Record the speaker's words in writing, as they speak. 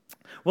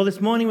Well,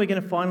 this morning we're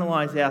going to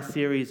finalise our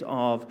series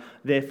of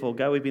Therefore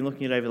Go. We've been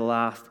looking at over the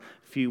last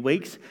few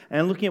weeks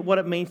and looking at what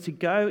it means to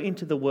go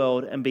into the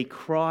world and be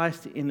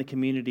Christ in the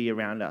community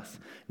around us.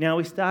 Now,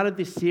 we started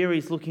this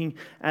series looking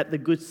at the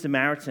Good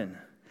Samaritan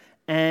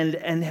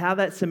and how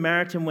that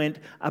Samaritan went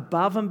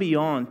above and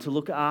beyond to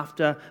look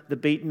after the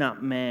beaten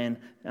up man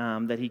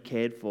that he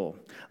cared for.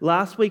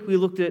 Last week we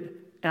looked at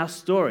our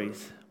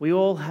stories. We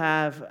all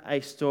have a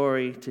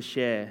story to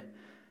share.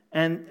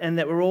 And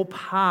that we're all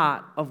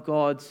part of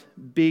God's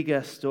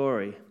bigger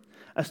story.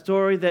 A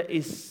story that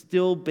is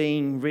still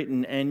being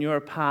written and you're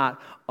a part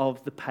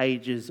of the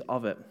pages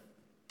of it.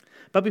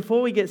 But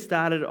before we get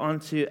started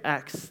onto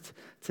Acts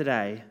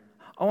today,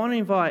 I want to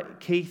invite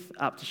Keith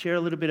up to share a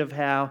little bit of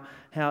how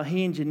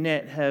he and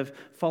Jeanette have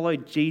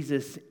followed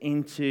Jesus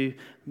into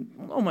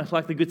almost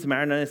like the Good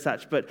Samaritan as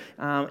such, but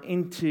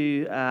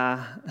into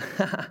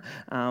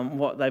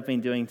what they've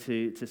been doing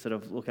to sort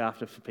of look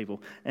after for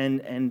people.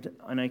 And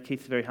I know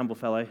Keith's a very humble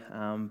fellow,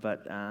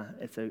 but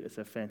it's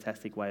a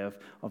fantastic way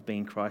of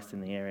being Christ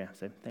in the area.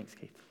 So thanks,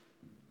 Keith.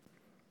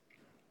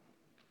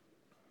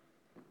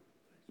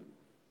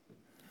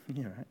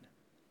 You're right.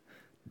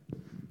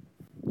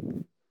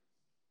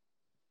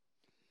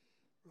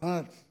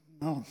 Right,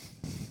 well,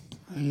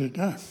 there you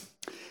go.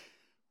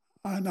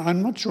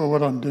 I'm not sure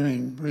what I'm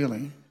doing,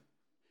 really.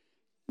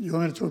 You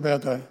want me to talk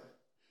about the...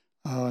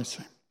 Oh, I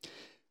see.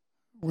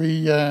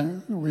 We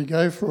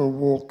go for a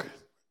walk,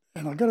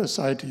 and I've got to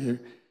say to you,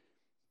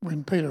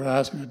 when Peter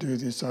asked me to do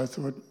this, I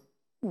thought,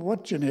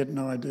 what Jeanette and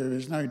I do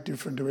is no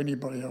different to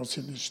anybody else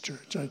in this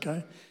church,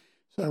 okay?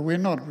 So we're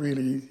not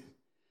really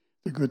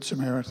the Good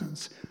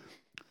Samaritans.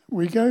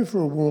 We go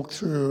for a walk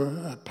through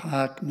a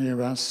park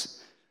near us,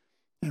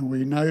 and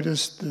we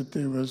noticed that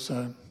there was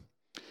a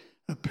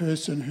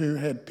person who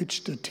had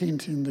pitched a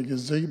tent in the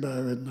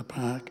gazebo in the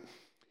park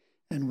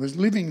and was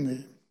living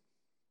there.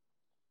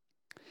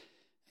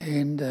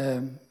 And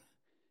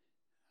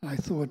I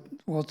thought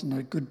it wasn't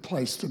a good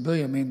place to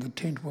be. I mean, the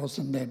tent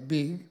wasn't that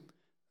big,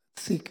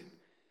 thick,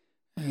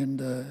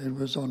 and it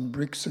was on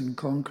bricks and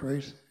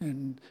concrete,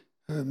 and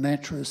her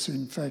mattress,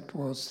 in fact,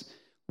 was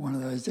one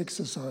of those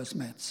exercise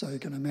mats, so you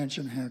can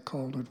imagine how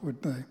cold it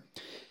would be.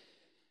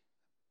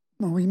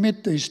 Well, we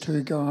met these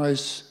two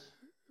guys.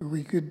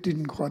 We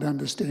didn't quite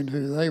understand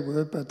who they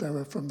were, but they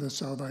were from the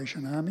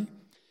Salvation Army,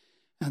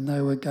 and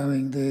they were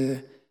going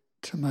there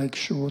to make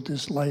sure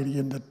this lady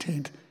in the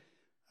tent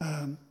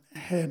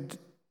had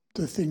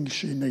the things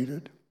she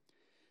needed.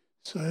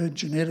 So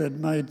Jeanette had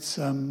made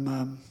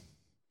some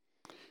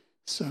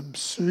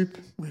soup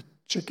with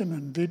chicken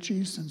and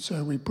veggies, and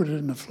so we put it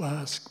in a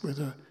flask with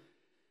a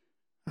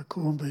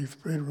corned beef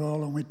bread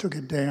roll, and we took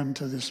it down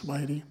to this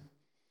lady.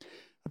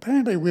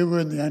 Apparently we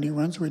weren't the only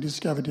ones. We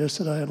discovered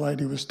yesterday a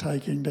lady was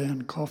taking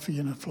down coffee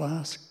in a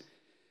flask.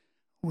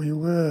 We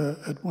were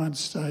at one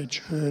stage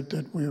heard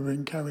that we were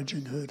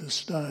encouraging her to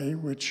stay,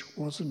 which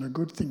wasn't a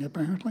good thing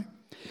apparently.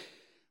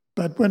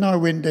 But when I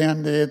went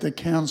down there, the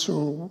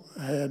council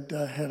had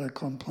had a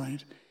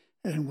complaint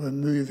and were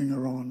moving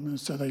her on. And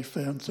so they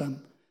found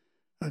some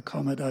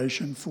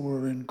accommodation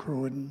for her in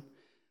Croydon.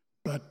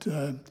 But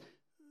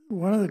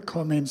one of the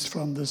comments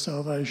from the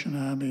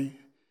Salvation Army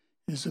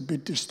is a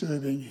bit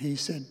disturbing. He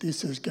said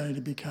this is going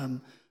to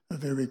become a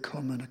very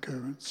common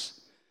occurrence.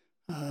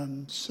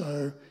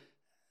 So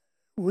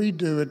we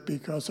do it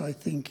because I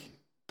think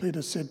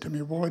Peter said to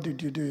me, why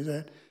did you do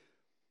that?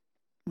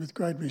 With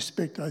great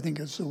respect, I think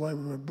it's the way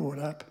we were brought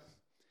up.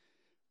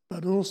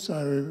 But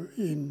also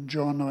in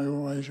John, I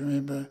always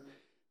remember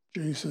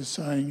Jesus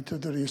saying to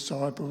the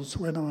disciples,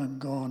 when I'm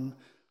gone,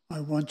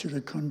 I want you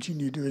to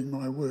continue doing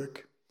my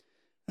work.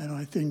 And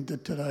I think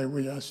that today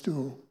we are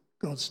still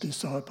God's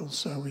disciples,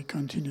 so we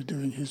continue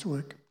doing his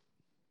work.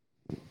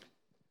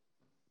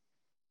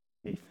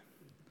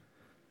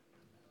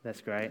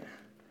 That's great.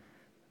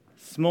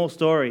 Small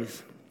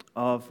stories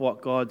of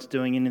what God's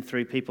doing in and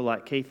through people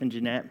like Keith and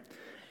Jeanette.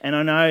 And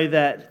I know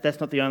that that's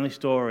not the only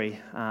story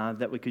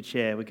that we could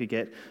share. We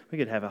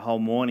could have a whole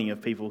morning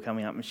of people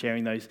coming up and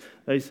sharing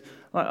those.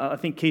 I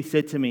think Keith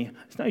said to me,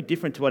 it's no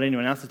different to what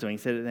anyone else is doing.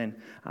 He said it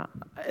then.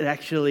 It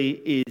actually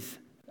is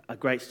a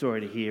great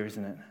story to hear,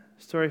 isn't it?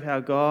 A story of how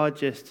God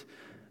just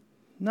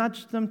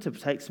nudged them to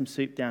take some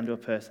soup down to a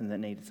person that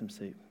needed some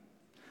soup.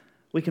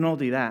 We can all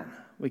do that.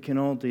 We can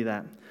all do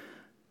that.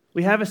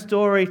 We have a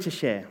story to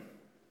share.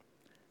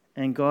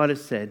 And God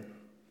has said,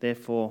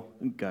 therefore,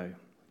 go.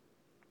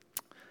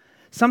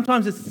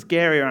 Sometimes it's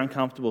scary or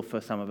uncomfortable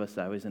for some of us,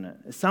 though, isn't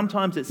it?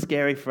 Sometimes it's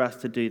scary for us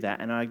to do that,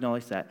 and I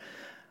acknowledge that.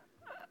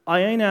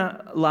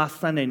 Iona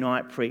last Sunday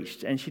night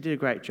preached, and she did a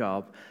great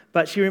job.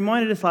 But she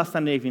reminded us last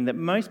Sunday evening that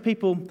most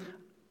people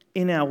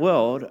in our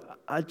world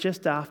are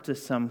just after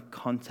some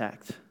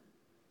contact,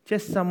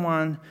 just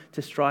someone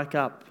to strike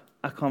up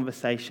a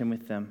conversation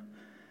with them.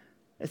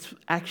 It's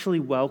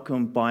actually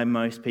welcomed by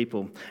most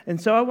people.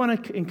 And so I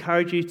want to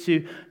encourage you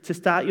to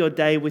start your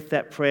day with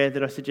that prayer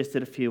that I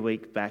suggested a few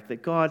weeks back,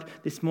 that God,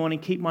 this morning,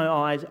 keep my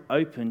eyes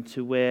open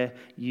to where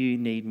you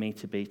need me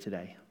to be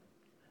today.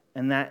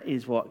 And that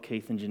is what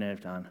Keith and Jeanette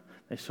have done.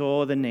 They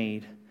saw the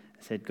need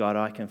said, God,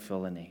 I can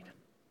fill a need.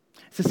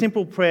 It's a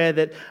simple prayer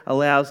that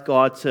allows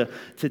God to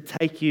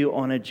take you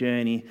on a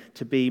journey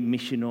to be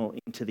missional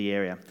into the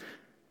area.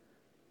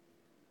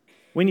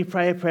 When you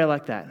pray a prayer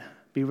like that,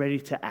 be ready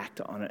to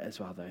act on it as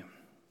well, though.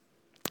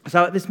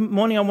 So this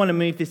morning I want to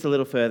move this a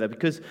little further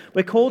because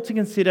we're called to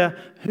consider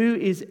who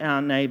is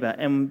our neighbour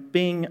and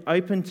being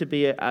open to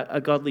be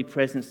a godly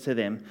presence to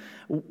them.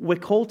 We're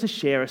called to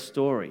share a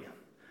story,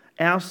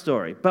 our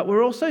story, but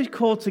we're also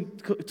called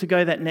to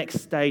go that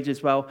next stage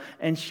as well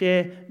and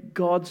share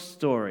God's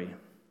story.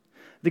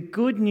 The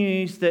good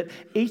news that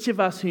each of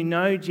us who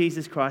know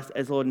Jesus Christ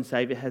as Lord and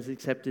Saviour has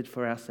accepted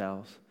for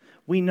ourselves.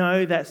 We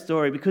know that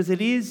story because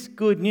it is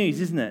good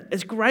news, isn't it?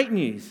 It's great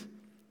news.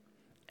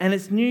 And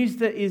it's news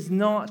that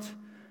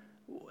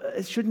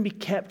it shouldn't be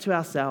kept to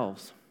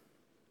ourselves.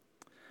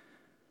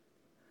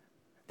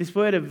 This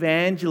word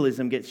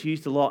evangelism gets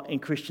used a lot in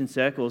Christian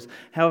circles.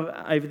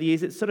 However, over the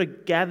years, it's sort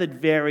of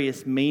gathered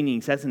various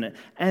meanings, hasn't it?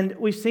 And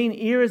we've seen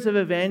eras of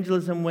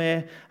evangelism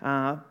where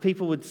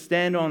people would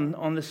stand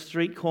on the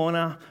street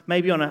corner,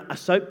 maybe on a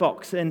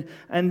soapbox, and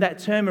that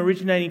term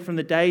originating from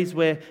the days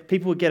where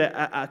people would get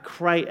a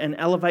crate and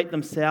elevate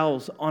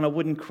themselves on a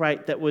wooden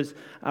crate that was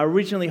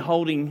originally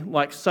holding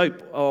like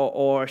soap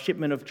or a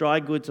shipment of dry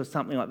goods or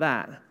something like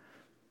that.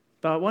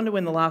 But I wonder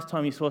when the last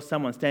time you saw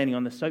someone standing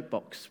on the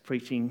soapbox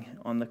preaching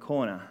on the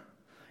corner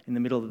in the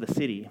middle of the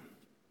city.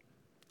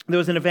 There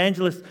was an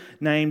evangelist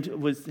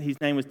his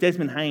name was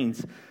Desmond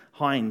Haynes,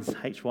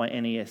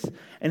 H-Y-N-E-S.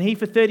 And he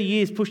for 30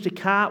 years pushed a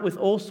cart with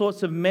all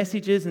sorts of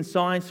messages and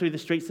signs through the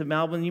streets of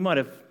Melbourne. You might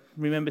have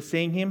remember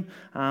seeing him.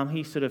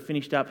 He sort of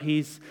finished up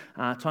his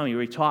time. He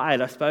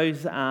retired, I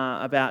suppose,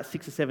 about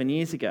 6 or 7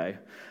 years ago.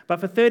 But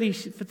for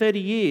 30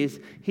 years,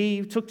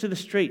 he took to the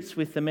streets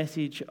with the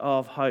message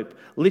of hope,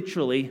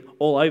 literally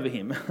all over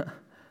him.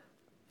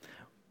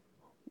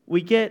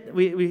 We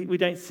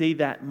don't see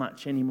that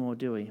much anymore,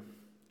 do we?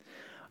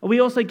 We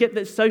also get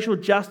that social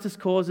justice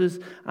causes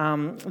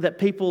that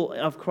people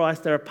of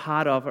Christ are a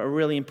part of are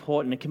really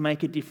important and can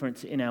make a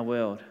difference in our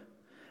world.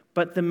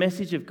 But the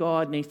message of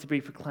God needs to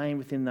be proclaimed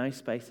within those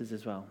spaces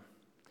as well.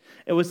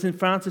 It was St.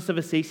 Francis of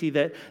Assisi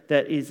that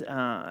is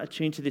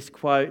attuned to this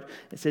quote.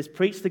 It says,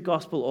 "Preach the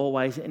gospel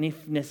always, and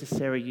if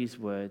necessary, use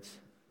words."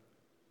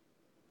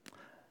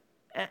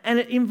 And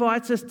it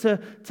invites us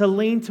to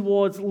lean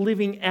towards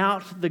living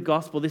out the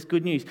gospel, this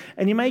good news.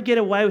 And you may get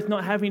away with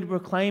not having to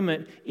proclaim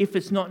it if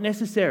it's not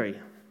necessary.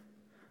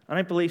 I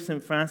don't believe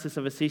St. Francis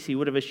of Assisi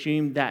would have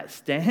assumed that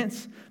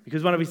stance,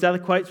 because one of his other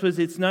quotes was,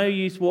 "It's no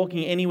use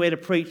walking anywhere to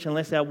preach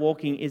unless our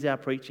walking is our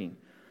preaching."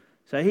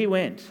 So he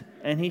went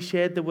and he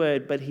shared the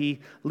word, but he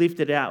lived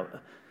it out.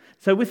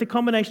 So with the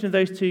combination of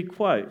those two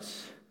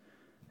quotes,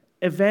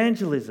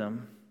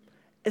 evangelism,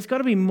 it's got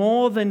to be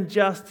more than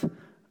just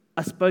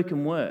a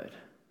spoken word,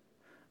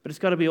 but it's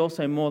got to be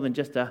also more than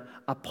just a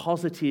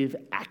positive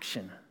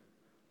action.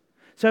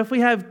 So if we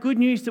have good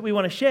news that we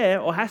want to share,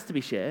 or has to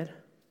be shared,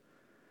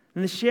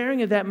 and the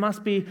sharing of that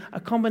must be a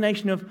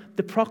combination of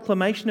the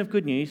proclamation of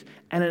good news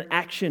and an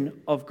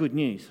action of good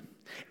news.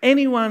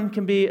 Anyone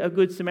can be a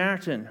good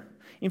Samaritan.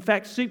 In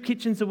fact, soup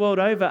kitchens the world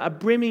over are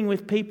brimming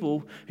with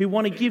people who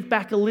want to give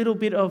back a little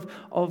bit of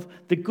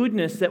the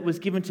goodness that was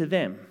given to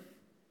them.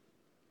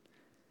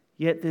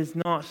 Yet there's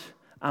not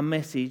a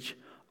message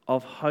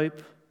of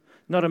hope,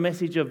 not a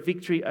message of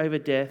victory over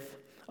death,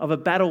 of a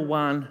battle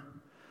won,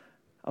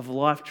 of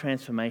life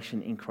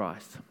transformation in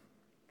Christ.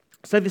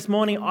 So this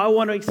morning, I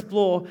want to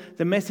explore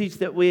the message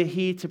that we're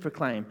here to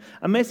proclaim.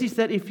 A message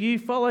that if you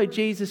follow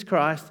Jesus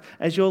Christ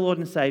as your Lord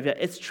and Saviour,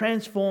 it's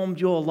transformed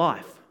your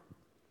life.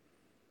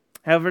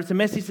 However, it's a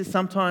message that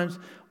sometimes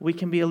we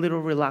can be a little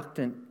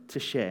reluctant to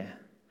share.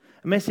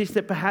 A message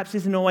that perhaps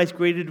isn't always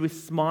greeted with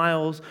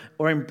smiles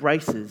or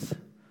embraces.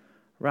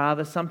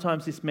 Rather,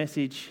 sometimes this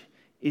message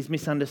is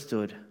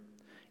misunderstood,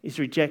 is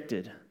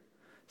rejected.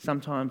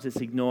 Sometimes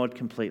it's ignored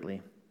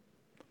completely.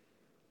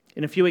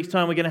 In a few weeks'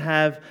 time, we're going to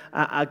have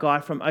a guy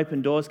from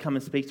Open Doors come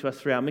and speak to us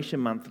through our Mission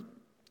Month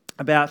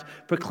about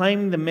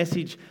proclaiming the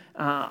message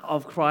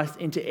of Christ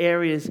into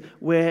areas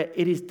where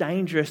it is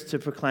dangerous to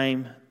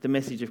proclaim the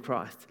message of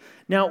Christ.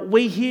 Now,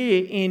 we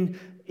here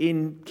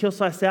in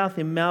Kilsyth South,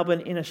 in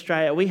Melbourne, in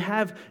Australia, we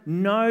have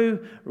no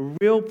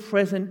real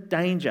present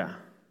danger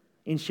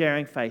in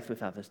sharing faith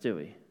with others, do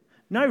we?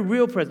 No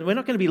real present. We're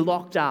not going to be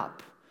locked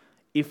up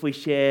if we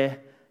share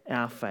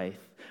our faith.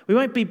 We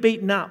won't be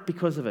beaten up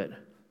because of it.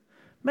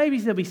 Maybe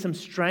there'll be some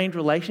strained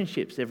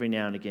relationships every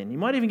now and again. You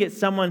might even get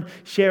someone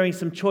sharing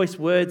some choice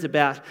words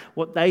about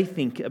what they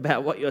think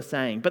about what you're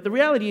saying. But the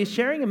reality is,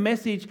 sharing a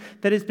message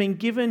that has been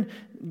given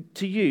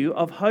to you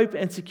of hope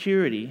and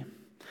security,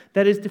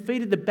 that has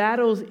defeated the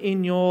battles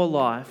in your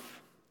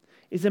life,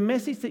 is a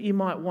message that you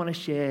might want to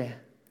share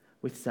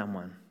with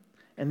someone,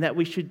 and that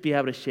we should be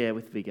able to share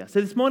with vigor. So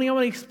this morning I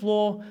want to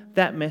explore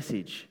that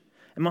message.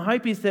 And my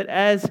hope is that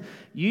as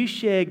you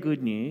share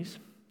good news,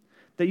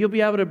 that you'll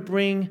be able to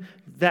bring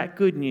that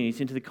good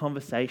news into the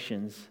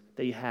conversations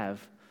that you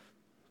have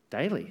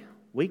daily,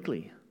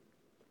 weekly.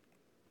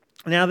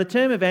 Now, the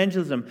term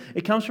evangelism,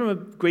 it comes from a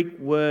Greek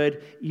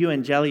word,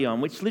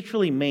 euangelion, which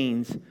literally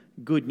means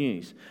good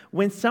news.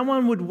 When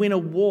someone would win a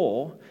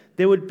war,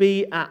 there would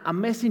be a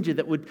messenger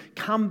that would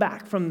come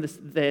back from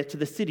there to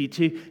the city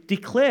to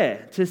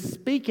declare, to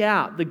speak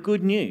out the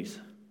good news.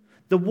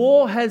 The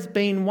war has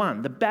been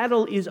won. The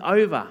battle is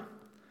over.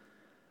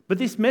 But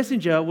this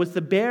messenger was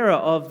the bearer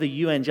of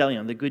the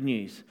euangelion, the good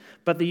news.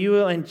 But the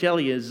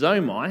euangelia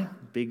zomai,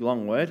 big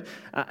long word,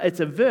 it's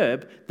a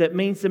verb that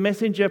means the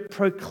messenger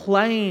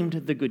proclaimed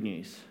the good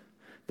news.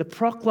 The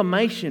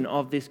proclamation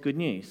of this good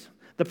news.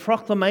 The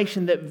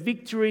proclamation that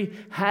victory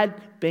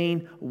had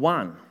been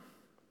won.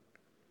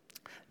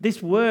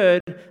 This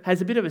word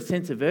has a bit of a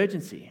sense of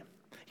urgency.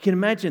 You can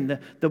imagine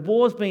the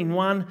war's been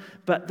won,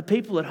 but the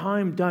people at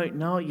home don't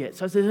know it yet.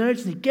 So there's an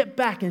urgency. Get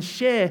back and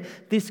share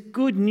this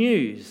good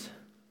news.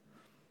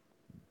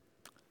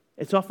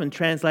 It's often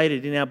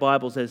translated in our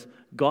Bibles as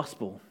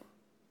gospel,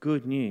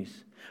 good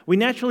news. We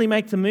naturally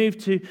make the move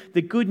to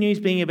the good news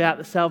being about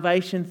the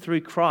salvation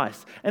through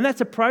Christ. And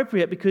that's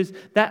appropriate because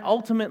that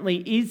ultimately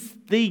is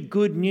the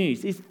good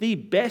news, is the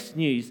best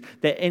news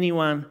that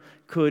anyone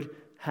could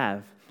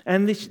have.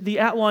 And the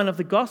outline of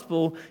the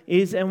gospel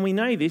is, and we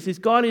know this, is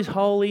God is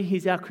holy,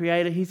 He's our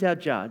creator, He's our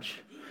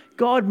judge.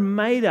 God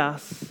made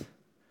us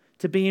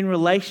to be in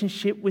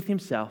relationship with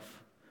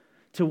Himself,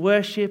 to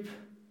worship,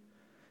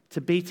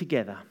 to be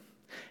together.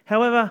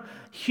 However,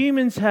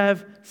 humans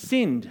have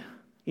sinned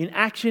in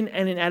action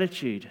and in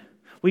attitude.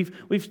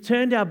 We've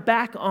turned our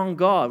back on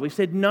God. We've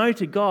said no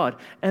to God.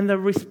 And the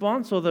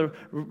response or the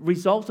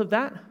result of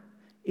that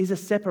is a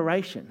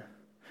separation.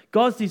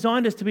 God's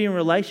designed us to be in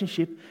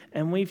relationship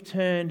and we've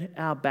turned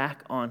our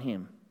back on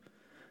Him.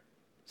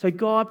 So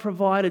God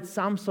provided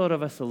some sort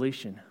of a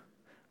solution.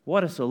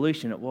 What a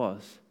solution it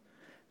was.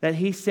 That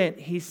He sent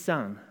His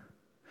Son,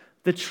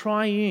 the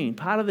triune,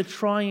 part of the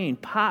triune,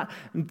 part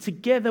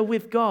together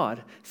with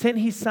God, sent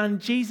His Son,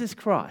 Jesus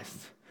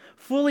Christ,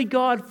 fully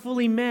God,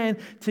 fully man,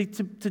 to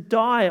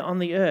die on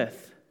the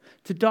earth,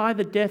 to die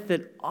the death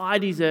that I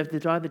deserve, to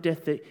die the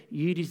death that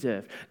you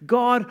deserve.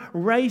 God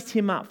raised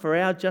Him up for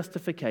our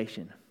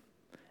justification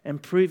and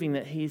proving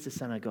that He is the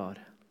Son of God.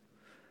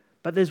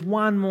 But there's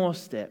one more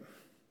step.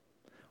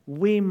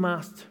 We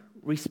must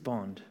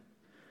respond.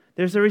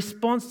 There's a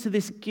response to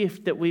this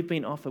gift that we've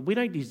been offered. We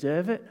don't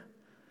deserve it.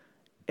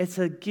 It's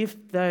a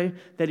gift, though,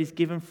 that is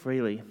given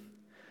freely.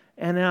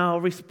 And our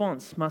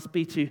response must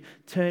be to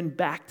turn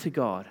back to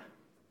God,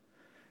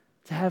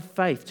 to have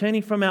faith,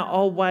 turning from our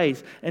old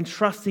ways and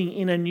trusting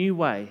in a new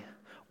way,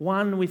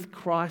 one with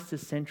Christ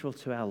as central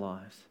to our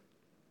lives.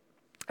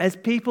 As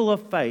people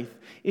of faith,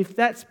 if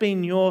that's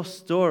been your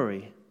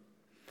story,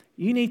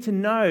 you need to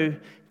know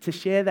to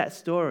share that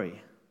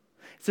story.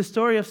 It's a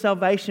story of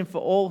salvation for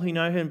all who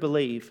know and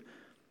believe.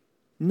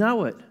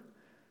 Know it.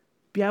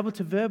 Be able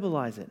to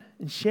verbalize it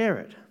and share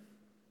it.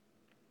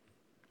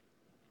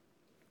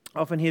 I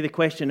often hear the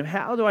question of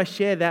how do I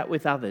share that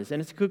with others? And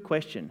it's a good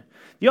question.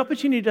 The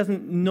opportunity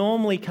doesn't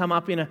normally come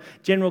up in a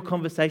general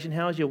conversation.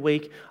 How was your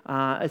week?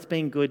 It's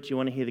been good. Do you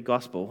want to hear the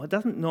gospel? It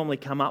doesn't normally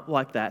come up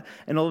like that.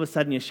 And all of a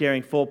sudden you're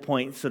sharing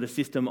 4-point sort of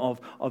system of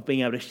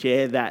being able to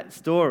share that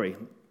story.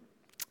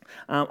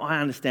 I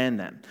understand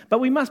that. But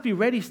we must be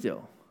ready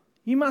still.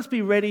 You must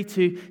be ready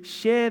to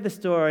share the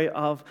story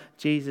of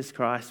Jesus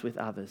Christ with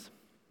others.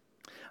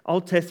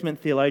 Old Testament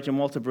theologian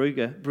Walter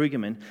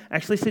Brueggemann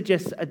actually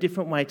suggests a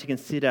different way to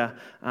consider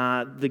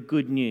the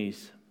good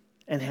news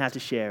and how to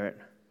share it.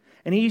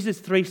 And he uses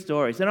 3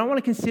 stories. And I want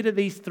to consider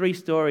these 3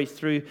 stories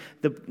through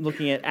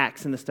looking at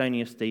Acts and the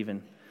stoning of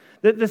Stephen.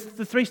 The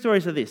 3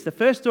 stories are this. The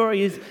first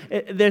story is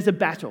there's a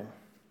battle.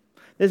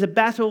 There's a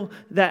battle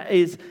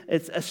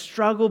it's a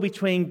struggle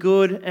between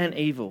good and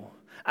evil.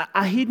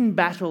 A hidden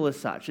battle as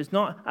such. It's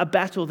not a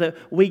battle that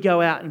we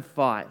go out and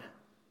fight.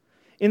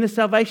 In the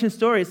salvation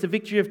story, it's the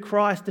victory of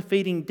Christ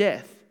defeating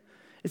death.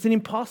 It's an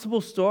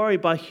impossible story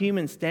by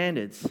human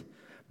standards,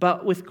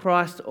 but with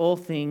Christ all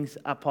things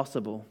are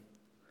possible.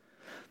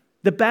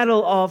 The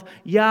battle of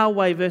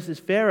Yahweh versus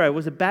Pharaoh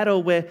was a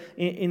battle where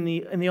in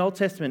the Old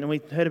Testament, and we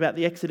heard about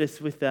the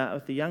Exodus with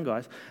the young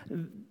guys,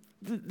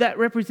 that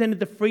represented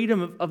the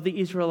freedom of the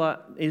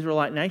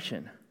Israelite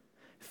nation.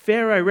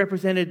 Pharaoh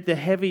represented the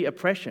heavy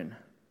oppression.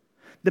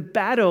 The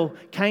battle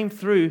came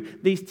through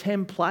these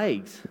 10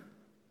 plagues.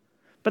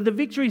 But the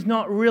victory is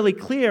not really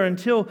clear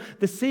until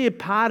the sea had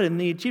parted and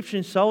the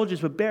Egyptian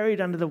soldiers were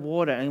buried under the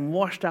water and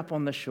washed up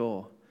on the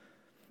shore.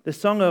 The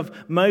song of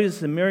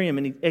Moses and Miriam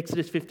in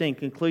Exodus 15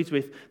 concludes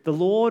with, "The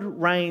Lord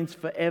reigns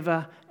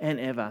forever and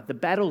ever. The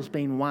battle's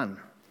been won.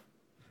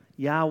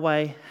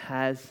 Yahweh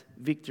has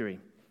victory."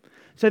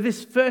 So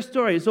this first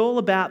story is all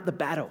about the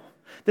battle.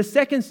 The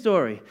second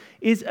story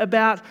is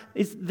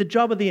the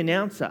job of the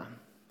announcer,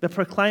 the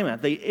proclaimer,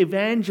 the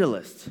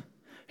evangelist,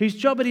 whose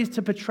job it is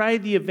to portray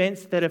the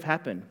events that have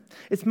happened.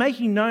 It's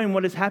making known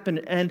what has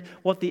happened and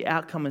what the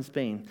outcome has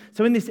been.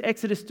 So in this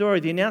Exodus story,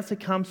 the announcer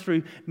comes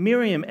through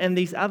Miriam and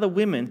these other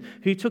women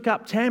who took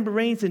up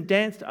tambourines and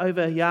danced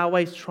over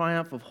Yahweh's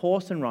triumph of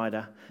horse and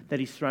rider that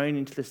he's thrown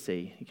into the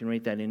sea. You can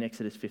read that in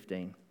Exodus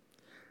 15.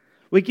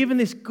 We're given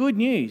this good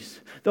news.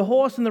 The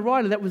horse and the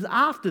rider that was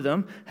after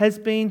them has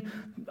been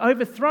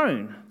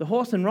overthrown. The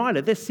horse and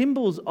rider, they're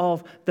symbols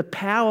of the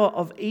power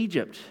of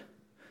Egypt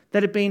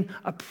that had been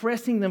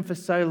oppressing them for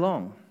so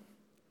long.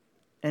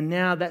 And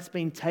now that's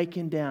been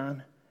taken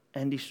down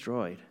and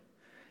destroyed.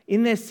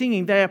 In their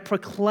singing, they are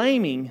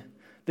proclaiming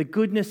the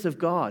goodness of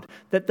God,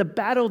 that the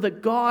battle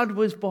that God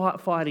was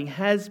fighting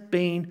has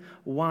been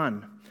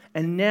won.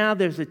 And now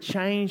there's a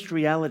changed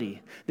reality.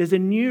 There's a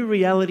new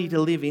reality to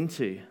live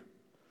into.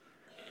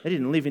 They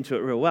didn't live into it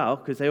real well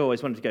because they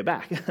always wanted to go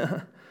back.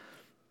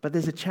 But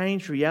there's a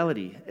changed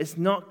reality. It's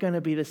not going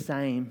to be the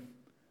same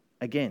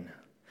again.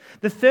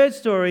 The third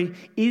story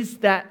is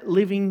that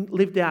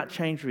lived out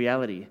changed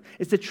reality.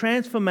 It's the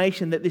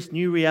transformation that this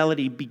new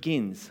reality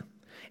begins.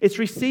 It's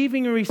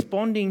receiving and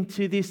responding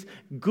to this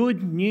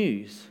good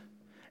news.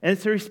 And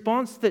it's a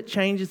response that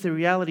changes the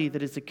reality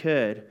that has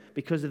occurred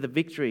because of the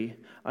victory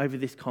over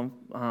this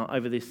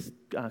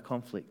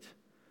conflict.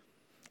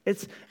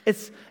 It's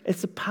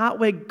a part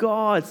where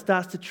God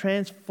starts to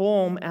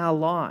transform our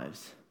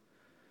lives.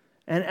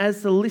 And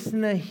as the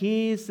listener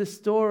hears the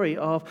story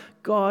of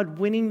God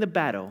winning the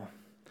battle,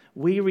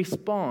 we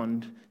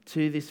respond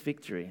to this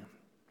victory.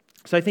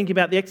 So think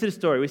about the Exodus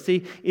story. We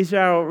see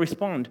Israel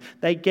respond.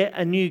 They get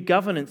a new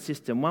governance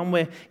system, one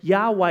where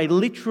Yahweh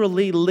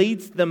literally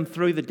leads them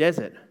through the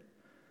desert.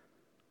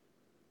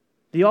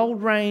 The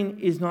old reign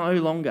is no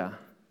longer.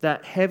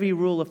 That heavy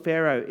rule of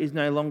Pharaoh is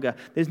no longer.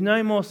 There's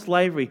no more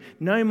slavery,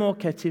 no more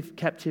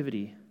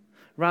captivity.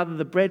 Rather,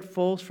 the bread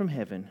falls from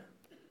heaven.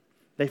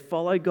 They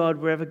follow God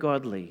wherever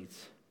God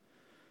leads.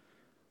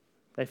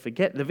 They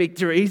forget the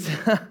victories.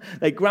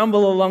 They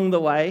grumble along the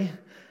way.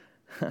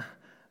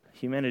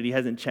 Humanity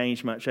hasn't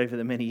changed much over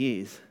the many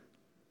years.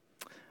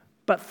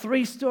 But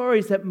three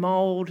stories that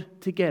mold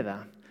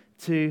together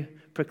to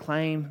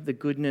proclaim the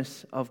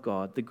goodness of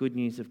God, the good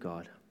news of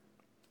God.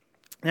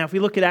 Now, if we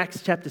look at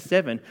Acts chapter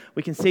 7,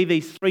 we can see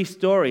these three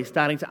stories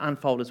starting to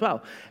unfold as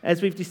well.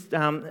 As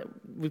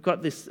we've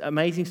got this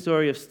amazing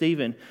story of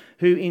Stephen,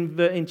 who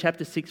in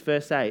chapter 6,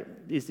 verse 8,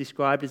 is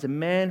described as a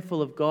man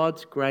full of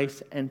God's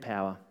grace and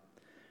power,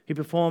 who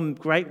performed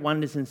great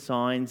wonders and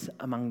signs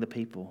among the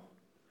people.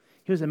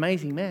 He was an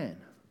amazing man.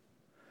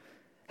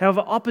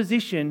 However,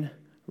 opposition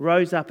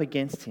rose up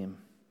against him.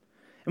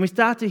 And we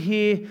start to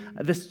hear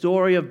the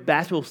story of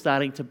battle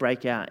starting to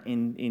break out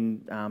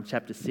in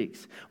chapter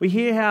 6. We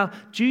hear how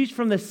Jews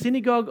from the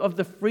synagogue of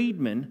the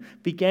freedmen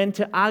began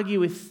to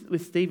argue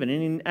with Stephen.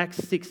 And in Acts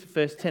 6,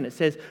 verse 10, it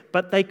says,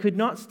 "But they could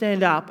not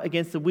stand up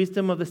against the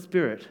wisdom of the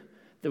Spirit,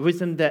 the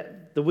wisdom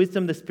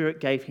the Spirit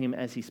gave him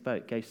as he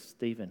spoke," gave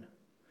Stephen.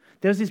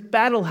 There was this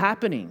battle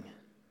happening.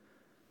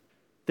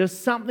 There's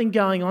something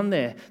going on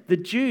there. The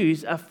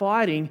Jews are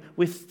fighting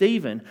with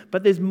Stephen,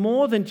 but there's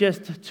more than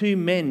just two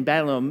men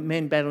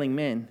battling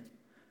men.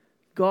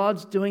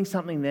 God's doing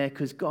something there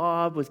because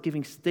God was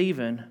giving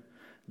Stephen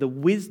the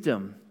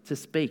wisdom to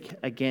speak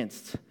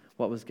against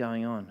what was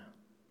going on.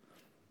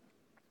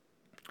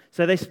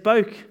 So they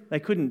spoke. They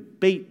couldn't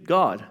beat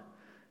God.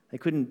 They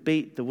couldn't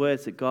beat the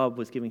words that God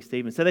was giving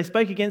Stephen. So they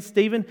spoke against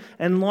Stephen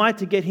and lied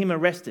to get him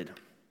arrested.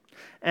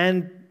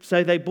 And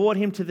so they brought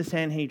him to the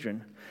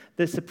Sanhedrin,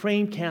 the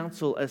Supreme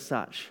Council as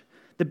such,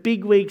 the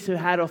bigwigs who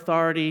had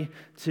authority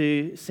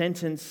to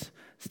sentence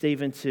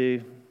Stephen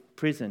to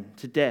prison,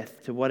 to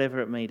death, to whatever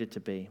it needed to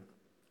be.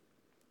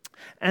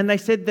 And they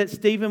said that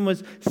Stephen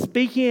was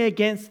speaking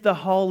against the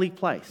holy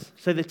place,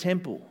 so the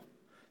temple,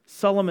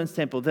 Solomon's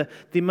temple,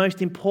 the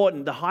most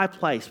important, the high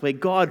place where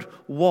God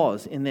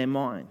was in their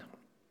mind.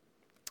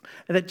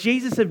 And that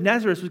Jesus of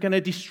Nazareth was going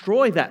to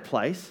destroy that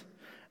place,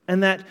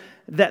 and that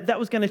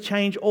was going to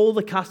change all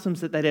the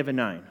customs that they'd ever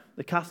known,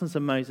 the customs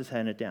of Moses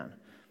handed down.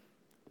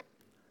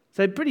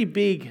 So pretty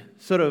big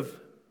sort of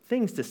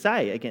things to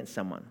say against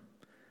someone.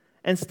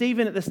 And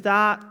Stephen at the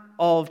start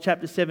of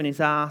chapter 7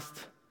 is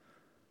asked,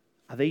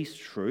 are these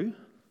true?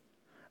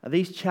 Are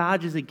these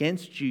charges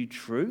against you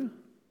true?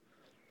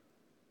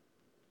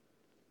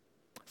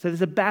 So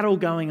there's a battle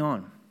going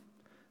on.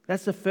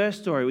 That's the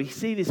first story. We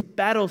see this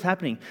battle's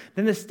happening.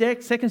 Then the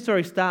second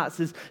story starts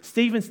as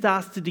Stephen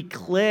starts to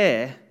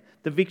declare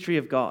the victory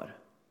of God.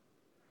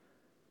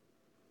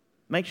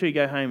 Make sure you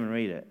go home and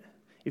read it.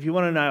 If you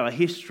want to know a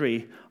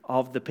history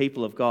of the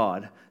people of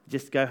God,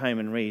 just go home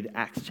and read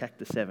Acts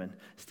chapter 7.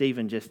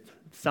 Stephen just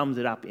sums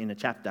it up in a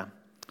chapter.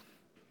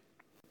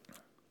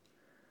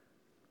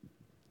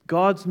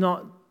 God's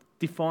not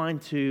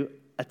defined to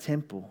a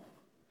temple.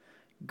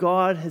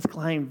 God has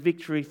claimed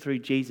victory through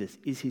Jesus,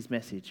 is his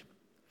message.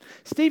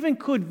 Stephen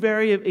could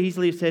very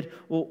easily have said,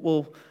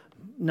 well,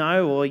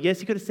 no, or yes.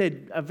 He could have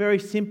said a very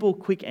simple,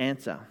 quick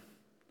answer.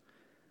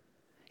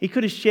 He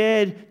could have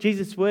shared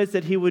Jesus' words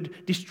that he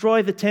would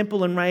destroy the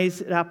temple and raise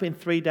it up in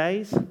 3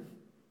 days,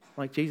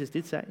 like Jesus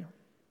did say.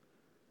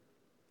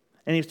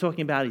 And he was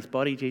talking about his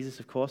body, Jesus,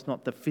 of course,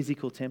 not the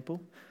physical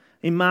temple.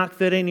 In Mark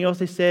 13, he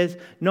also says,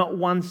 not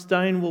one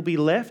stone will be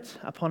left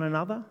upon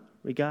another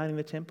regarding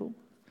the temple.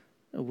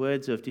 The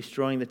words of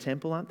destroying the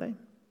temple, aren't they?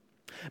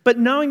 But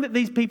knowing that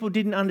these people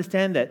didn't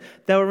understand that,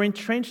 they were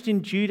entrenched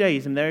in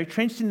Judaism, they were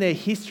entrenched in their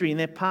history, in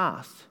their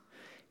past,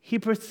 he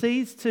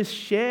proceeds to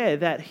share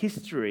that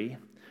history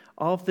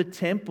of the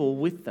temple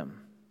with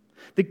them.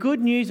 The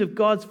good news of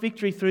God's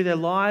victory through their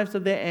lives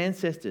of their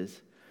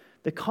ancestors,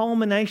 the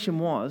culmination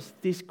was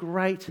this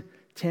great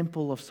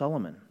temple of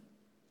Solomon.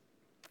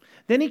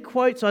 Then he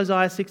quotes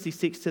Isaiah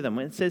 66 to them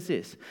when it says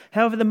this,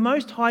 "However, the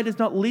Most High does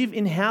not live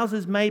in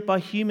houses made by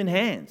human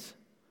hands."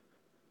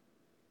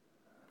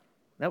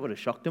 That would have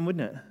shocked them,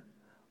 wouldn't it?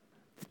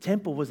 The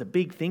temple was a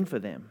big thing for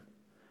them.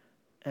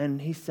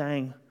 And he's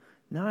saying,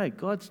 no,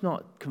 God's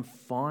not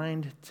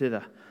confined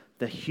to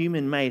the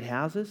human-made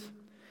houses.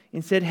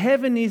 Instead,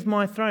 heaven is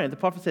my throne. The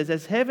prophet says,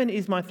 as heaven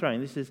is my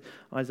throne, this is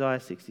Isaiah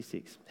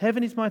 66,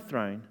 heaven is my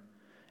throne,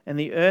 and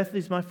the earth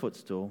is my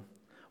footstool.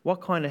 What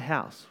kind of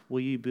house will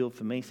you build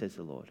for me, says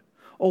the Lord?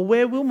 Or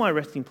where will my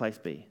resting place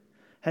be?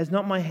 Has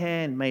not my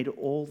hand made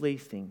all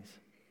these things?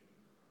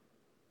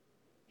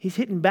 He's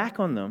hitting back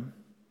on them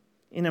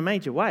in a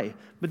major way.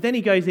 But then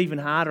he goes even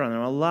harder on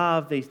them. I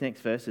love these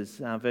next verses,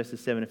 verses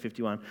 7 to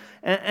 51.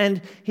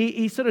 And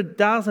he sort of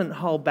doesn't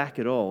hold back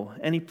at all,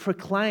 and he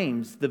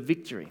proclaims the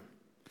victory.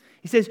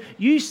 He says,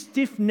 "You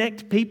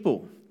stiff-necked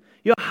people,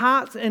 your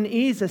hearts and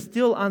ears are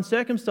still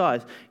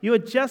uncircumcised. You are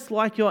just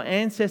like your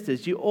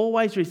ancestors. You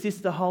always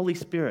resist the Holy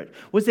Spirit.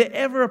 Was there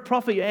ever a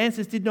prophet your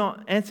ancestors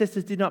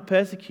did not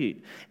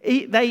persecute?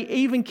 They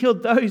even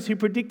killed those who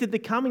predicted the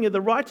coming of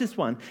the righteous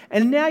one.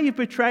 And now you've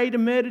betrayed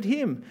and murdered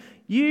him.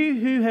 You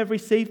who have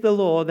received the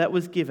law that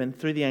was given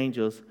through the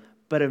angels,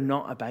 but have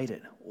not obeyed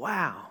it."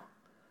 Wow.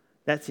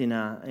 That's in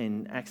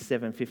Acts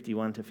 7,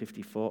 51 to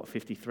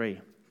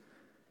 53.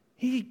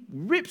 He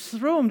rips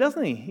through them,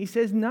 doesn't he? He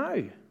says,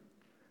 no,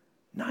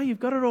 you've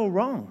got it all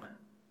wrong.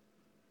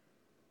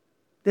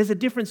 There's a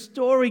different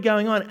story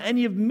going on, and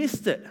you've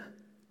missed it.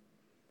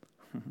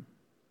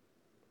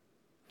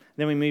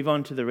 Then we move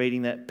on to the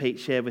reading that Pete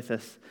shared with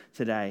us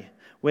today,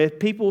 where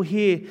people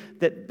hear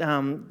that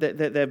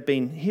they've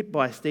been hit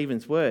by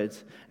Stephen's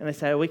words, and they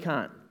say, we're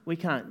not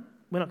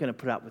going to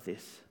put up with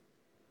this.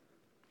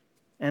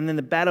 And then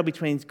the battle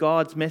between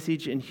God's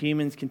message and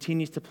humans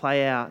continues to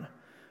play out,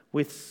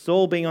 with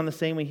Saul being on the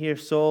scene. We hear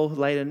Saul,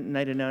 later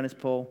known as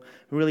Paul,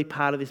 really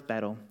part of this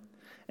battle.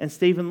 And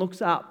Stephen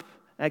looks up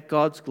at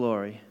God's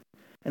glory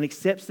and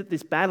accepts that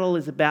this battle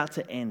is about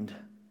to end.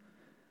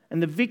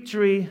 And the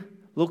victory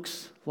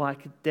looks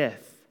like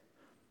death,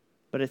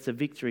 but it's a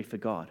victory for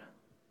God.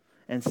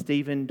 And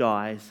Stephen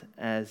dies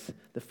as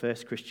the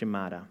first Christian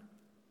martyr.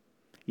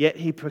 Yet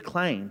he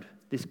proclaimed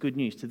this good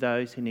news to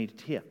those who needed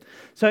to hear.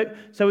 So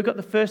we've got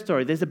the first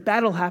story. There's a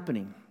battle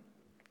happening.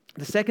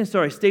 The second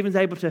story, Stephen's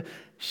able to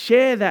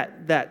share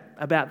that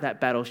about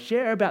that battle,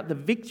 share about the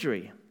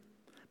victory.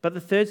 But the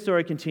third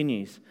story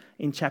continues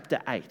in chapter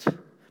 8,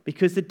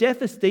 because the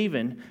death of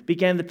Stephen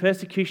began the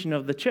persecution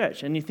of the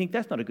church. And you think,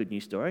 that's not a good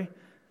news story.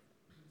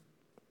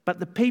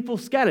 But the people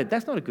scattered.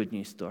 That's not a good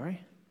news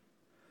story.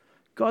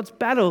 God's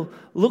battle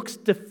looks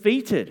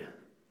defeated.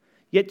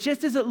 Yet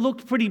just as it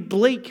looked pretty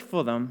bleak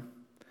for them,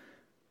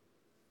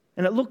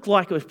 and it looked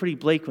like it was pretty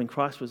bleak when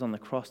Christ was on the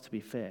cross, to be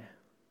fair,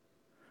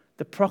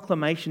 the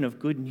proclamation of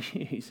good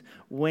news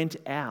went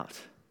out.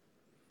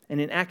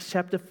 And in Acts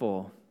chapter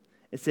 4,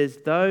 it says,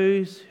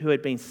 those who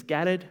had been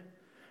scattered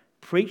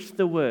preached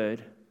the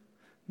word,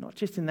 not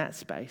just in that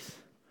space,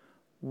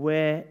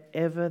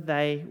 wherever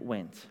they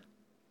went.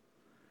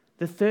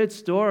 The third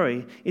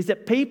story is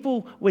that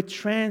people were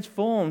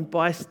transformed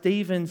by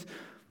Stephen's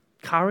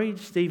courage,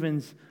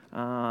 Stephen's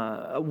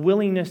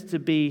willingness to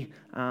be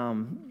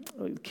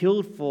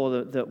killed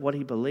for what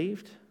he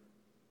believed.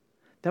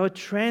 They were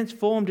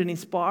transformed and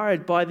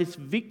inspired by this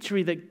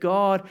victory that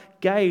God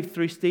gave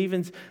through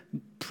Stephen's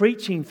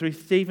preaching, through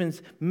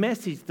Stephen's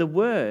message, the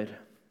word.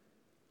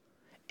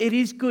 It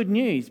is good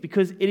news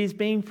because it is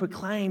being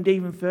proclaimed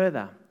even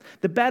further.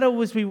 The battle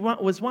was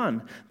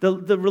won.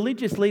 The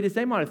religious leaders,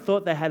 they might have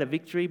thought they had a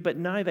victory, but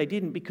no, they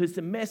didn't, because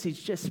the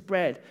message just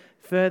spread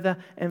further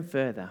and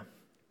further.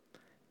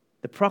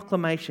 The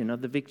proclamation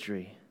of the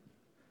victory,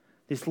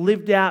 this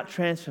lived out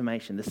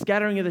transformation, the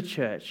scattering of the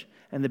church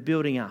and the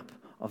building up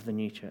of the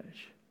new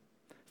church.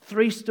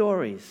 3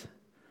 stories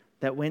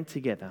that went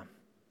together.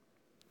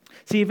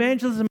 See,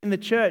 evangelism in the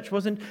church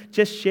wasn't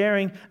just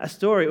sharing a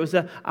story. It was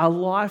a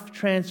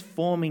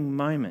life-transforming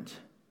moment.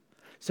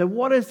 So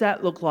what does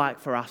that look like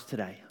for us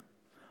today?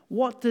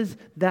 What does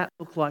that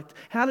look like?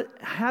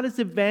 How does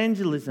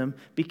evangelism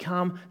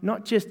become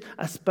not just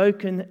a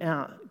spoken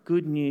out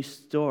good news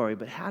story,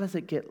 but how does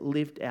it get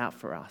lived out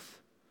for us?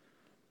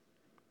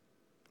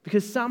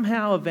 Because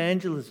somehow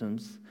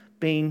evangelism's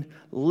been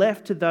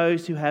left to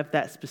those who have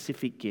that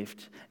specific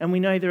gift. And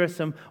we know there are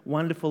some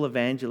wonderful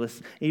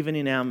evangelists, even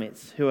in our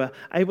midst, who are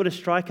able to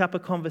strike up a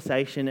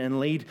conversation and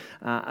lead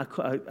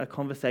a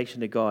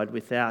conversation to God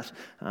without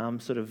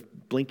sort of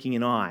blinking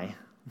an eye.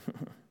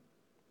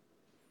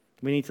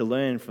 We need to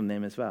learn from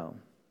them as well.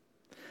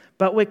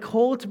 But we're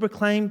called to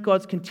proclaim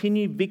God's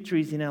continued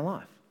victories in our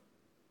life.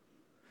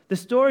 The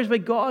stories where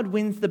God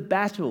wins the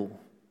battle.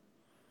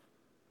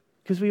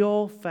 Because we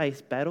all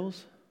face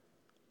battles.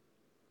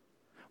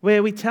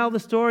 where we tell the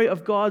story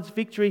of God's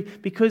victory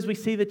because we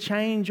see the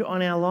change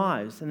on our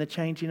lives and the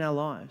change in our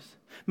lives.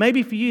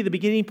 Maybe for you, the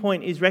beginning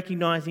point is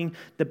recognizing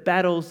the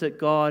battles that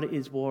God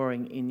is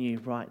warring in you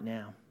right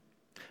now.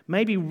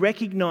 Maybe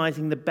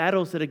recognizing the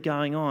battles that are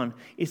going on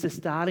is the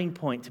starting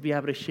point to be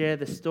able to share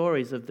the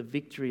stories of the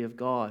victory of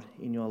God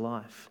in your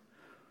life.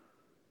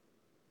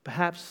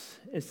 Perhaps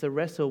it's the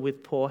wrestle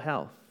with poor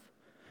health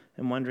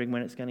and wondering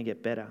when it's going to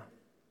get better.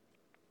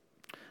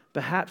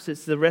 Perhaps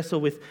it's the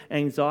wrestle with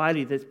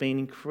anxiety that's been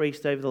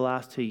increased over the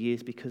last 2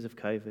 years because of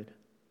COVID.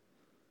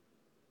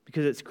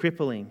 Because it's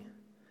crippling.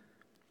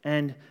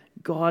 And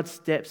God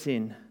steps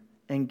in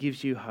and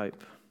gives you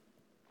hope.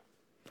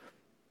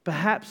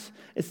 Perhaps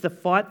it's the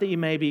fight that you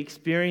may be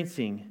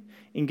experiencing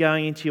in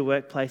going into your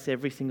workplace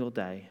every single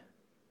day,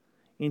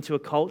 into a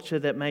culture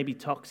that may be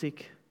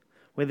toxic,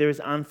 where there is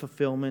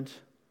unfulfillment,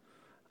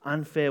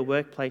 unfair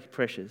workplace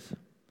pressures,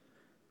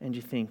 and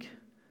you think,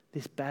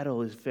 this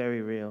battle is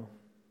very real.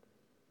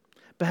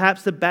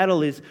 Perhaps the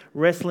battle is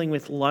wrestling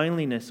with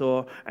loneliness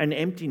or an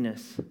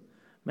emptiness.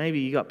 Maybe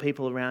you got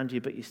people around you,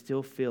 but you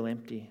still feel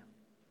empty.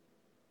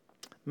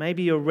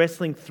 Maybe you're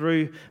wrestling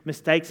through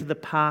mistakes of the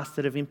past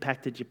that have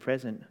impacted your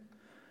present.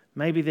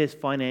 Maybe there's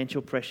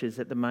financial pressures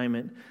at the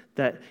moment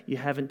that you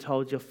haven't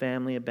told your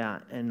family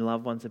about and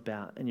loved ones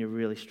about, and you're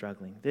really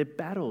struggling. There are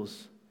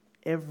battles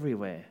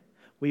everywhere.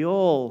 We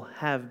all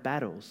have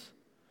battles.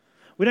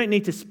 We don't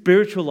need to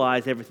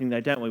spiritualize everything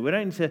though, don't we? We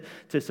don't need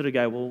to sort of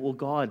go, well,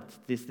 God,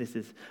 this.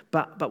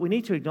 But we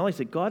need to acknowledge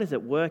that God is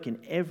at work in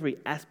every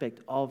aspect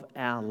of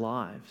our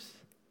lives.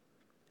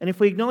 And if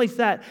we acknowledge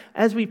that,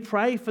 as we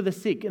pray for the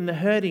sick and the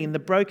hurting and the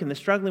broken, the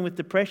struggling with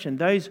depression,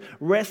 those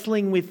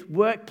wrestling with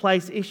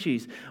workplace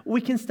issues, we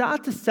can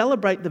start to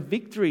celebrate the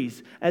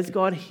victories as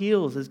God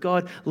heals, as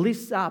God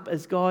lifts up,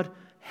 as God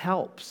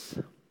helps.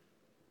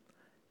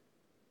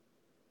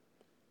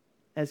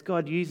 As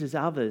God uses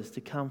others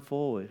to come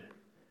forward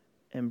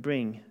and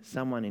bring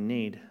someone in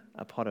need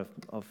a pot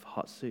of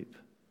hot soup.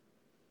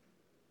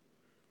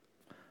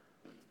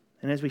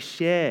 And as we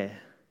share,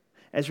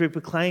 as we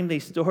proclaim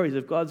these stories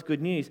of God's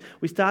good news,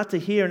 we start to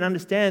hear and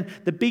understand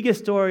the bigger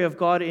story of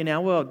God in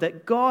our world,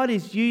 that God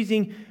is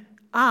using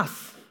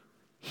us,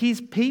 His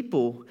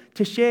people,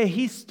 to share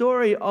His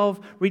story of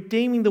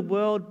redeeming the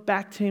world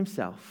back to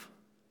Himself.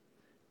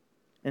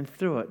 And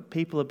through it,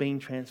 people are being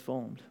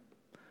transformed.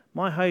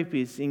 My hope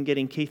is in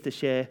getting Keith to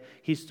share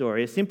his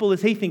story, as simple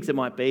as he thinks it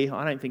might be.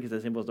 I don't think it's a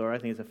simple story. I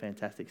think it's a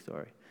fantastic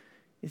story.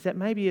 Is that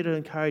maybe it'll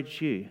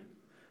encourage you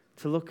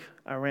to look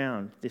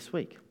around this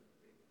week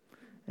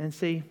and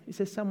see, is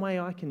there some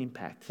way I can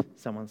impact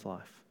someone's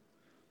life?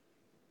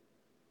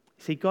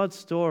 See, God's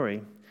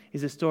story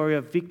is a story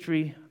of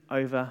victory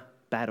over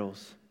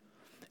battles.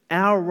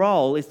 Our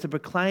role is to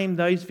proclaim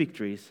those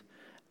victories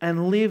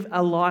and live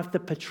a life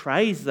that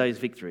portrays those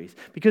victories,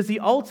 because the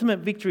ultimate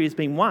victory has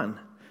been won.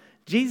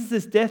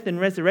 Jesus' death and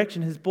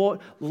resurrection has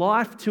brought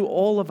life to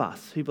all of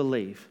us who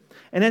believe.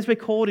 And as we're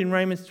called in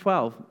Romans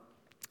 12,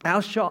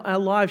 our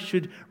lives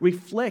should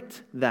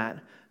reflect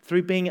that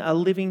through being a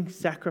living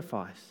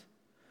sacrifice,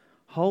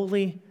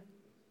 holy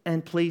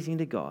and pleasing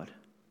to God.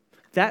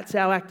 That's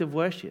our act of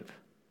worship.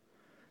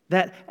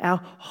 That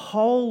our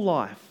whole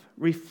life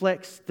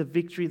reflects the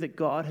victory that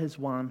God has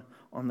won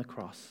on the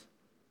cross.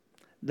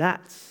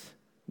 That's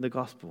the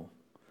gospel.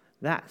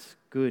 That's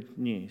good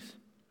news.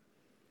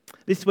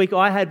 This week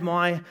I had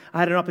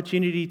an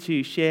opportunity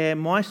to share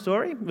my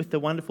story with the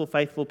wonderful,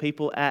 faithful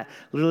people at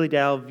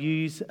Lilydale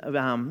Views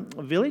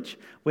Village,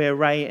 where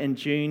Ray and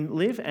June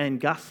live, and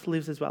Gus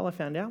lives as well, I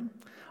found out.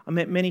 I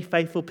met many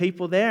faithful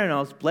people there, and I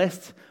was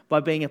blessed by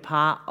being a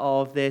part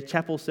of their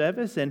chapel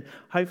service, and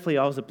hopefully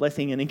I was a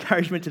blessing and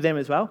encouragement to them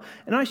as well.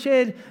 And I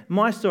shared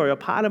my story, or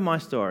part of my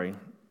story,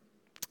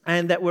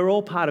 and that we're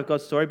all part of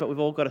God's story, but we've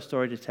all got a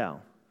story to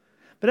tell.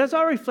 But as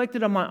I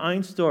reflected on my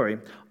own story,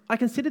 I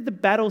considered the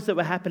battles that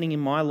were happening in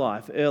my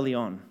life early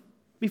on,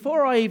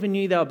 before I even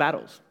knew they were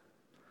battles.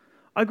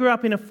 I grew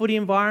up in a footy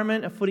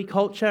environment, a footy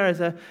culture, as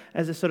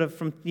a sort of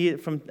from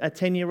a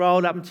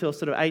 10-year-old up until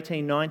sort of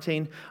 18,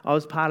 19. I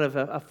was part of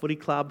a footy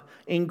club,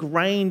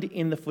 ingrained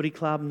in the footy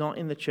club, not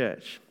in the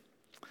church.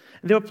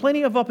 And there were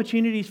plenty of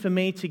opportunities for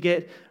me to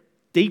get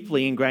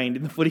deeply ingrained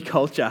in the footy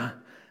culture.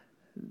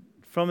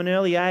 From an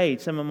early age,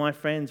 some of my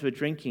friends were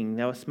drinking,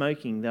 they were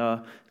smoking, they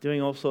were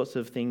doing all sorts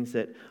of things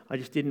that I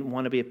just didn't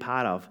want to be a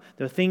part of.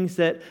 There were things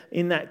that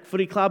in that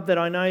footy club that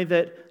I know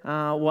that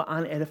were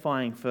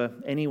unedifying for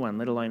anyone,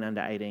 let alone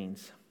under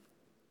 18s.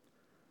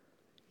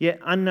 Yet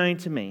unknown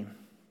to me,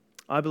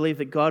 I believe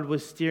that God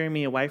was steering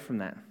me away from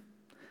that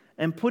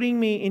and putting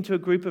me into a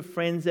group of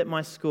friends at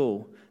my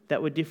school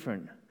that were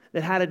different,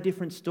 that had a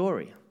different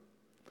story,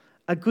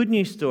 a good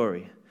news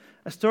story,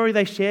 a story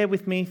they shared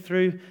with me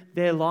through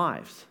their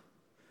lives,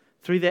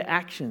 through their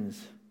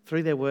actions,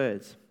 through their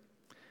words.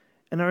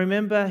 And I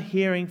remember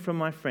hearing from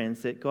my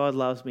friends that God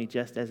loves me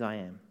just as I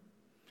am.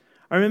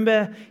 I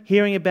remember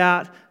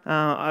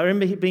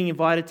being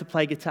invited to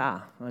play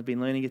guitar. I'd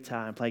been learning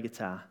guitar and play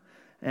guitar.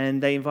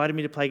 And they invited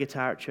me to play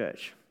guitar at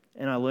church.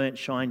 And I learnt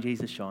Shine,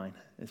 Jesus, Shine.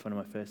 It's one of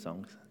my first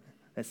songs.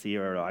 That's the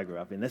era I grew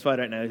up in. That's why I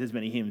don't know as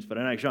many hymns, but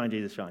I know Shine,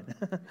 Jesus, Shine.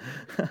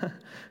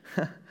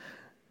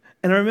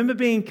 And I remember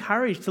being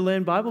encouraged to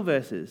learn Bible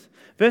verses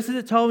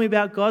that told me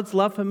about God's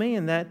love for me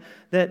and that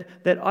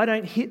I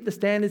don't hit the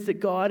standards that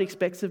God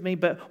expects of me,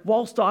 but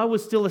whilst I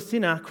was still a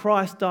sinner,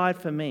 Christ died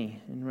for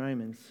me in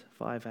Romans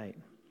 5:8.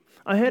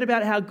 I heard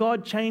about how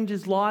God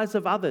changes lives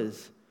of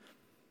others.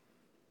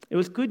 It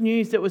was good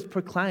news that was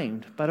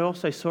proclaimed, but I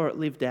also saw it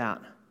lived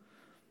out.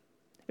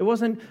 It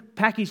wasn't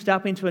packaged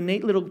up into a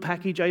neat little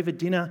package over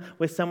dinner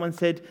where someone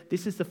said,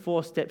 this is the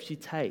 4 steps you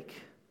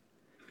take.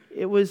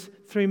 It was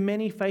through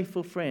many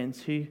faithful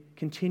friends who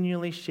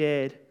continually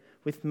shared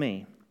with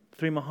me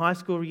through my high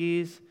school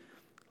years,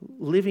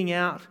 living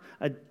out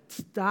a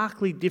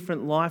starkly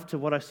different life to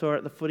what I saw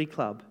at the footy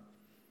club.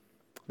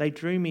 They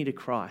drew me to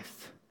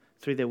Christ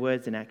through their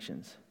words and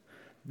actions.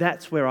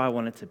 That's where I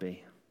wanted to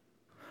be.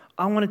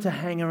 I wanted to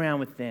hang around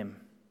with them.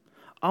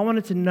 I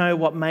wanted to know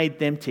what made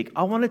them tick.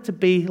 I wanted to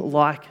be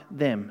like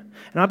them.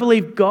 And I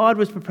believe God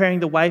was preparing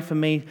the way for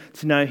me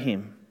to know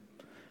Him.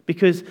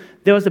 Because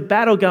there was a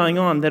battle going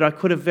on that I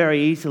could have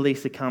very easily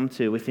succumbed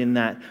to within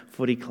that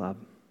footy club.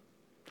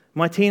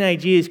 My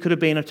teenage years could have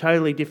been a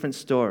totally different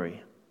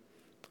story.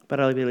 But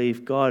I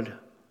believe God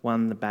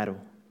won the battle.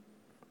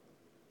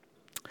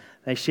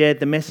 They shared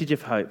the message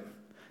of hope.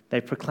 They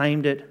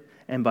proclaimed it,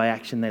 and by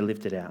action they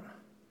lived it out.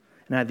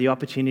 And I had the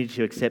opportunity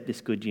to accept this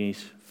good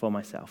news for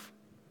myself.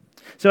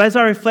 So as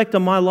I reflect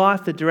on my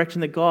life, the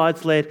direction that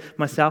God's led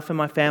myself and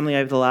my family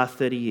over the last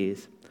 30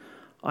 years,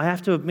 I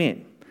have to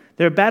admit,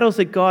 there are battles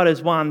that God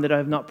has won that I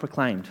have not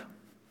proclaimed.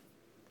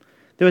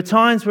 There are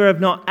times where I've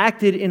not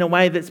acted in a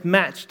way that's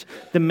matched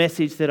the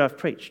message that I've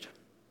preached.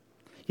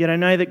 Yet I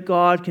know that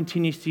God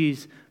continues to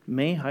use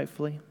me,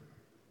 hopefully,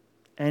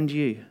 and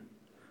you,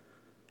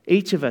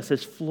 each of us,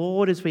 as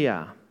flawed as we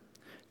are,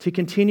 to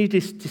continue to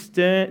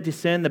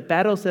discern the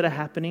battles that are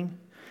happening,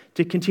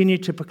 to continue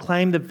to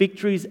proclaim the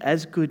victories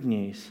as good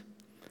news,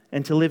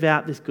 and to live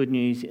out this good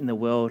news in the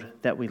world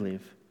that we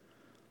live.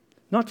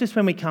 Not just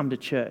when we come to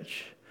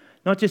church,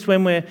 not just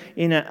when we're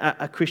in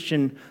a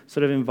Christian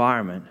sort of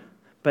environment,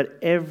 but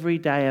every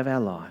day of our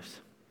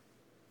lives.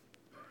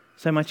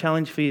 So my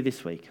challenge for you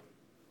this week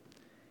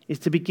is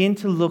to begin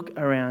to look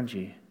around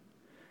you,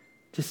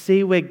 to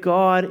see where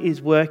God is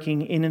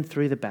working in and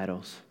through the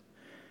battles,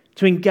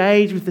 to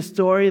engage with the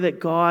story that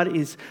God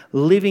is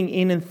living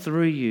in and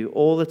through you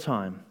all the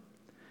time,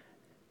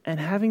 and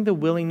having the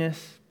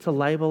willingness to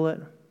label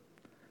it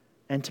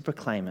and to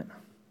proclaim it,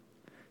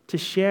 to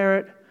share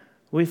it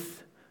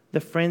with the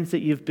friends that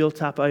you've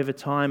built up over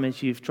time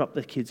as you've dropped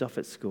the kids off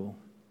at school,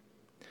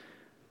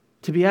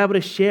 to be able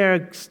to share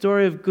a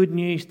story of good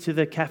news to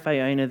the cafe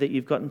owner that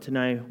you've gotten to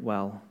know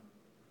well,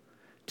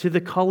 to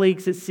the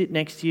colleagues that sit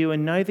next to you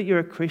and know that you're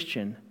a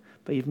Christian,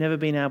 but you've never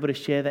been able to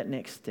share that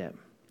next step.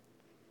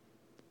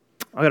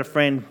 I've got a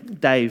friend,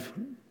 Dave,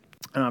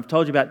 and I've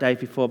told you about Dave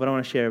before, but I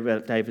want to share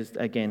about Dave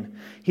again.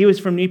 He was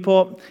from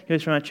Newport. He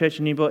was from our church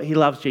in Newport. He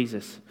loves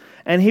Jesus.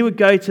 And he would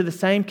go to the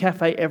same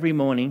cafe every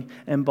morning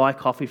and buy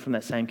coffee from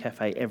that same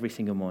cafe every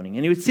single morning.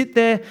 And he would sit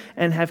there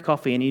and have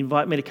coffee, and he'd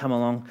invite me to come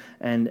along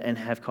and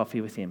have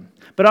coffee with him.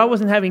 But I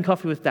wasn't having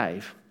coffee with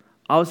Dave.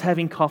 I was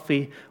having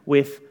coffee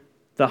with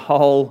the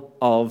whole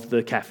of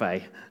the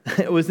cafe.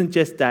 It wasn't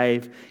just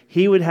Dave.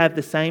 He would have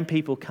the same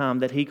people come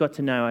that he got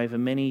to know over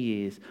many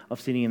years of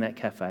sitting in that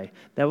cafe.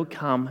 They would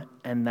come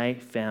and they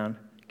found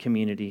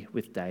community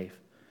with Dave.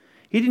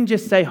 He didn't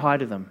just say hi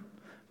to them,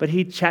 but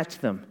he'd chat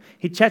to them.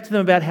 He'd chat to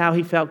them about how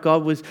he felt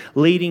God was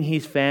leading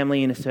his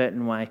family in a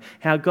certain way,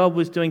 how God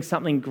was doing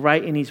something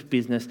great in his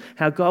business,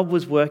 how God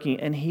was working,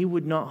 and he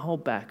would not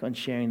hold back on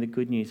sharing the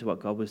good news of what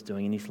God was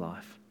doing in his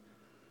life.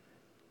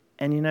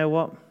 And you know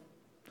what?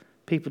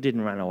 People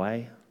didn't run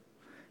away.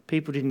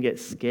 People didn't get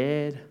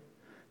scared.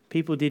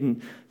 People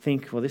didn't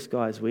think, well, this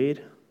guy's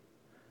weird.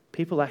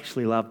 People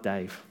actually loved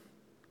Dave.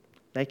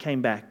 They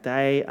came back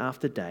day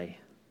after day.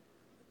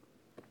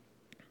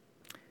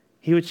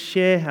 He would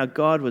share how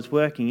God was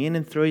working in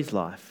and through his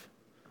life,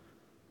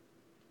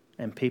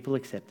 and people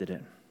accepted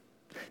it.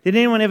 Did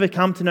anyone ever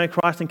come to know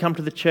Christ and come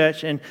to the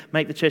church and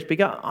make the church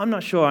bigger? I'm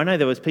not sure. I know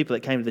there was people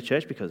that came to the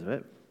church because of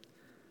it.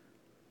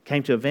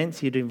 Came to events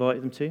he'd invite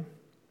them to.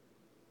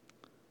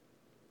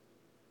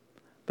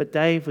 But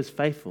Dave was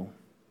faithful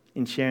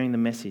in sharing the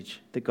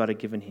message that God had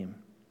given him.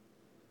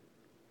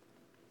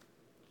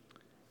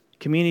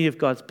 Community of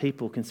God's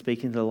people can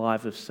speak into the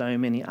lives of so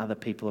many other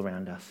people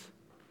around us.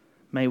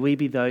 May we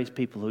be those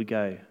people who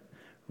go,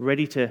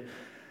 ready to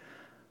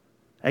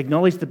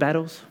acknowledge the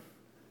battles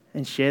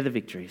and share the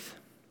victories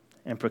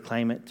and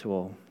proclaim it to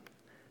all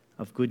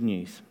of good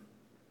news.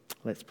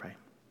 Let's pray.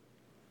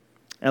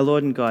 Our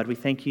Lord and God, we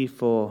thank you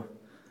for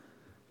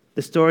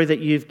the story that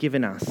you've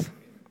given us.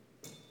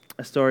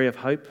 A story of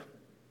hope,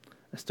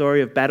 a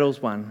story of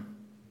battles won,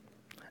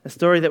 a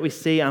story that we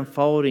see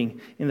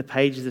unfolding in the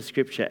pages of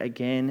Scripture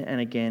again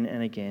and again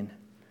and again.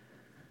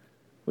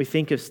 We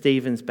think of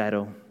Stephen's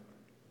battle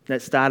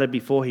that started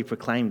before he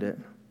proclaimed it.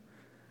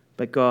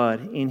 But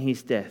God, in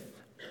his death,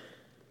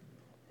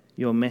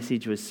 your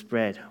message was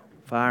spread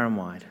far and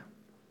wide.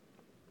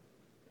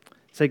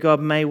 So God,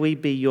 may we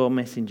be your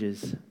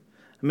messengers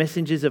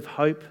of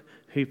hope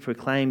who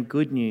proclaim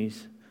good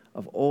news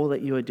of all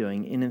that you are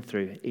doing in and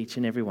through each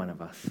and every one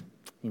of us.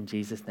 In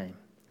Jesus' name,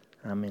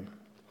 amen.